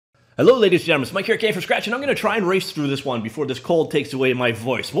Hello, ladies and gentlemen, it's Mike here, Game from Scratch, and I'm going to try and race through this one before this cold takes away my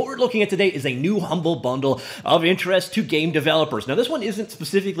voice. What we're looking at today is a new humble bundle of interest to game developers. Now, this one isn't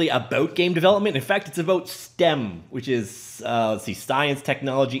specifically about game development. In fact, it's about STEM, which is, let's see, science,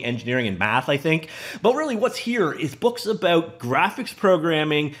 technology, engineering, and math, I think. But really, what's here is books about graphics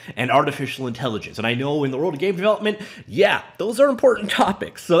programming and artificial intelligence. And I know in the world of game development, yeah, those are important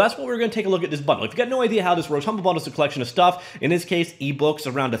topics. So that's what we're going to take a look at this bundle. If you've got no idea how this works, humble bundle is a collection of stuff. In this case,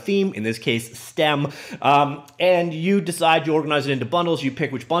 ebooks around a theme. In this case, STEM, and you decide you organize it into bundles. You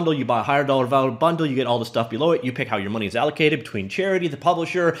pick which bundle, you buy a higher dollar value bundle, you get all the stuff below it, you pick how your money is allocated between charity, the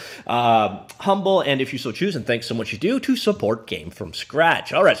publisher, humble, and if you so choose, and thanks so much you do, to support Game from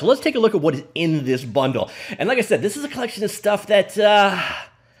Scratch. All right, so let's take a look at what is in this bundle. And like I said, this is a collection of stuff that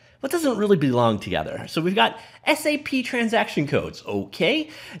doesn't really belong together. So we've got SAP transaction codes, okay.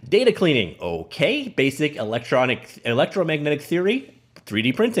 Data cleaning, okay. Basic electromagnetic theory,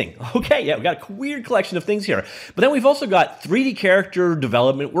 3D printing. Okay, yeah, we got a weird collection of things here. But then we've also got 3D character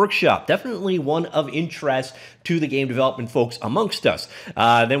development workshop. Definitely one of interest to the game development folks amongst us.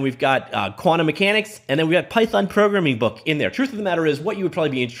 Then we've got quantum mechanics, and then we've got Python programming book in there. Truth of the matter is, what you would probably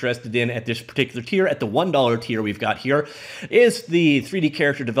be interested in at this particular tier, at the $1 tier we've got here, is the 3D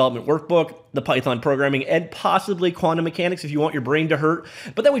character development workbook, the Python programming, and possibly quantum mechanics if you want your brain to hurt.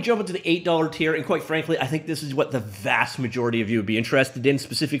 But then we jump into the $8 tier, and quite frankly, I think this is what the vast majority of you would be interested in,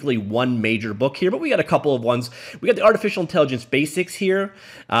 specifically one major book here, but we got a couple of ones. We got the artificial intelligence basics here.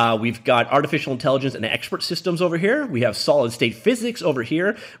 We've got artificial intelligence and expert systems over here. We have solid state physics over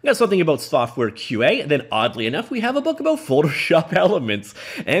here. We got something about software QA, and then oddly enough, we have a book about Photoshop elements,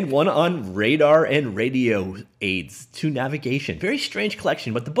 and one on radar and radio aids to navigation. Very strange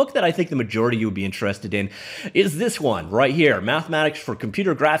collection, but the book that I think the majority of you would be interested in is this one right here, Mathematics for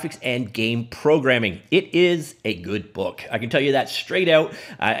Computer Graphics and Game Programming. It is a good book. I can tell you that straight out.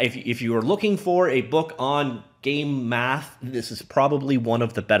 If you are looking for a book on game math, this is probably one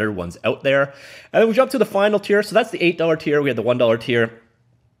of the better ones out there. And then we jump to the final tier. So that's the $8 tier. We had the $1 tier.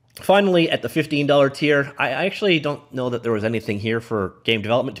 Finally, at the $15 tier, I actually don't know that there was anything here for game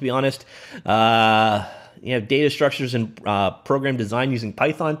development, to be honest. You have data structures and program design using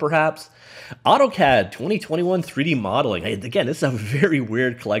Python, perhaps. AutoCAD 2021 3D modeling. Again, this is a very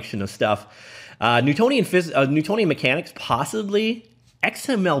weird collection of stuff. Newtonian mechanics, possibly.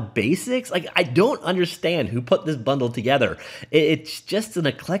 XML basics. Like, I don't understand who put this bundle together. It's just an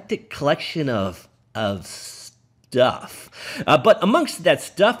eclectic collection of stuff. But amongst that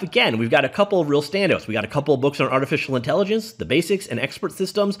stuff, again, we've got a couple of real standouts. We got a couple of books on artificial intelligence, the basics and expert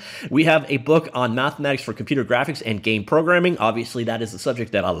systems. We have a book on mathematics for computer graphics and game programming. Obviously, that is a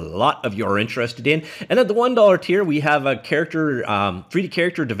subject that a lot of you are interested in. And at the $1 tier, we have a 3D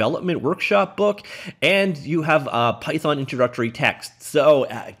character development workshop book, and you have Python introductory text. So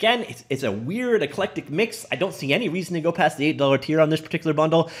again, it's a weird eclectic mix. I don't see any reason to go past the $8 tier on this particular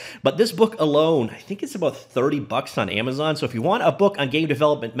bundle, but this book alone, I think it's about 30 bucks on Amazon. So if you want a book on game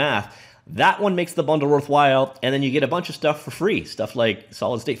development math, that one makes the bundle worthwhile, and then you get a bunch of stuff for free. Stuff like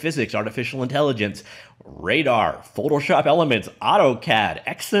solid state physics, artificial intelligence, radar, Photoshop elements, AutoCAD,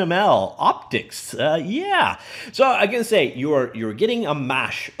 XML, optics. Yeah. So I'm going to say you're getting a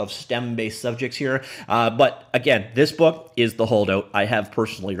mash of STEM-based subjects here. But again, this book is the holdout. I have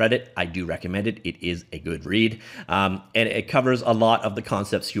personally read it. I do recommend it. It is a good read. And it covers a lot of the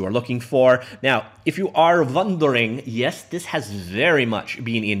concepts you are looking for. Now, if you are wondering, yes, this has very much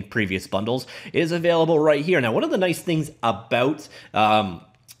been in previous bundles. It is available right here. Now, one of the nice things about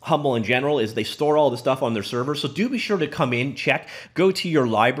Humble in general is they store all the stuff on their server, so do be sure to come in, check, go to your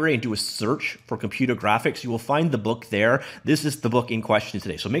library and do a search for computer graphics. You will find the book there. This is the book in question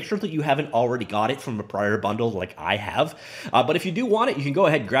today, so make sure that you haven't already got it from a prior bundle like I have. But if you do want it, you can go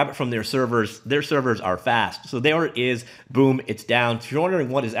ahead and grab it from their servers. Their servers are fast. So there it is. Boom, it's down. If you're wondering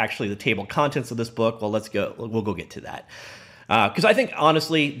what is actually the table of contents of this book, well, we'll go get to that. Because I think,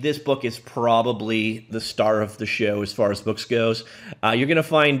 honestly, this book is probably the star of the show as far as books goes. You're going to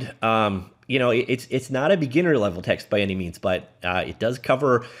find, it's not a beginner level text by any means, but it does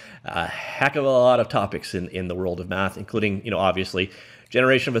cover a heck of a lot of topics in the world of math, including, obviously,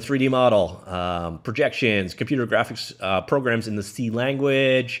 generation of a 3D model, projections, computer graphics programs in the C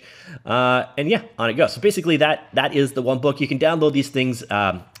language, and yeah, on it goes. So basically, that is the one book. You can download these things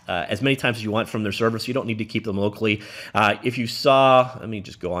as many times as you want from their server, so you don't need to keep them locally. If you saw, let me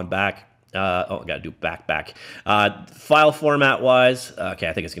just go on back. I gotta do back. File format wise, okay,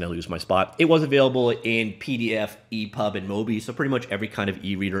 I think it's gonna lose my spot. It was available in PDF, EPUB, and Mobi, so pretty much every kind of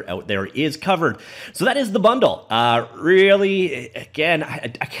e-reader out there is covered. So that is the bundle. Really, again, I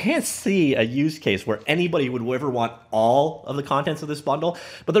can't see a use case where anybody would ever want all of the contents of this bundle,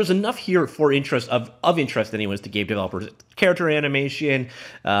 but there's enough here for interest, of interest anyways, to game developers. Character animation,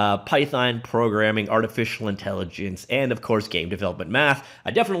 Python programming, artificial intelligence, and of course game development math.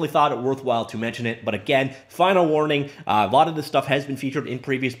 I definitely thought it worthwhile to mention it, but again, final warning, a lot of this stuff has been featured in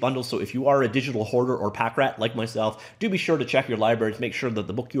previous bundles, so if you are a digital hoarder or pack rat like myself, do be sure to check your library to make sure that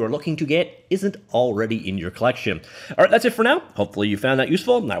the book you are looking to get isn't already in your collection. All right, that's it for now. Hopefully you found that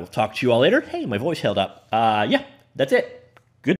useful, and I will talk to you all later. Hey, my voice held up. Yeah, that's it.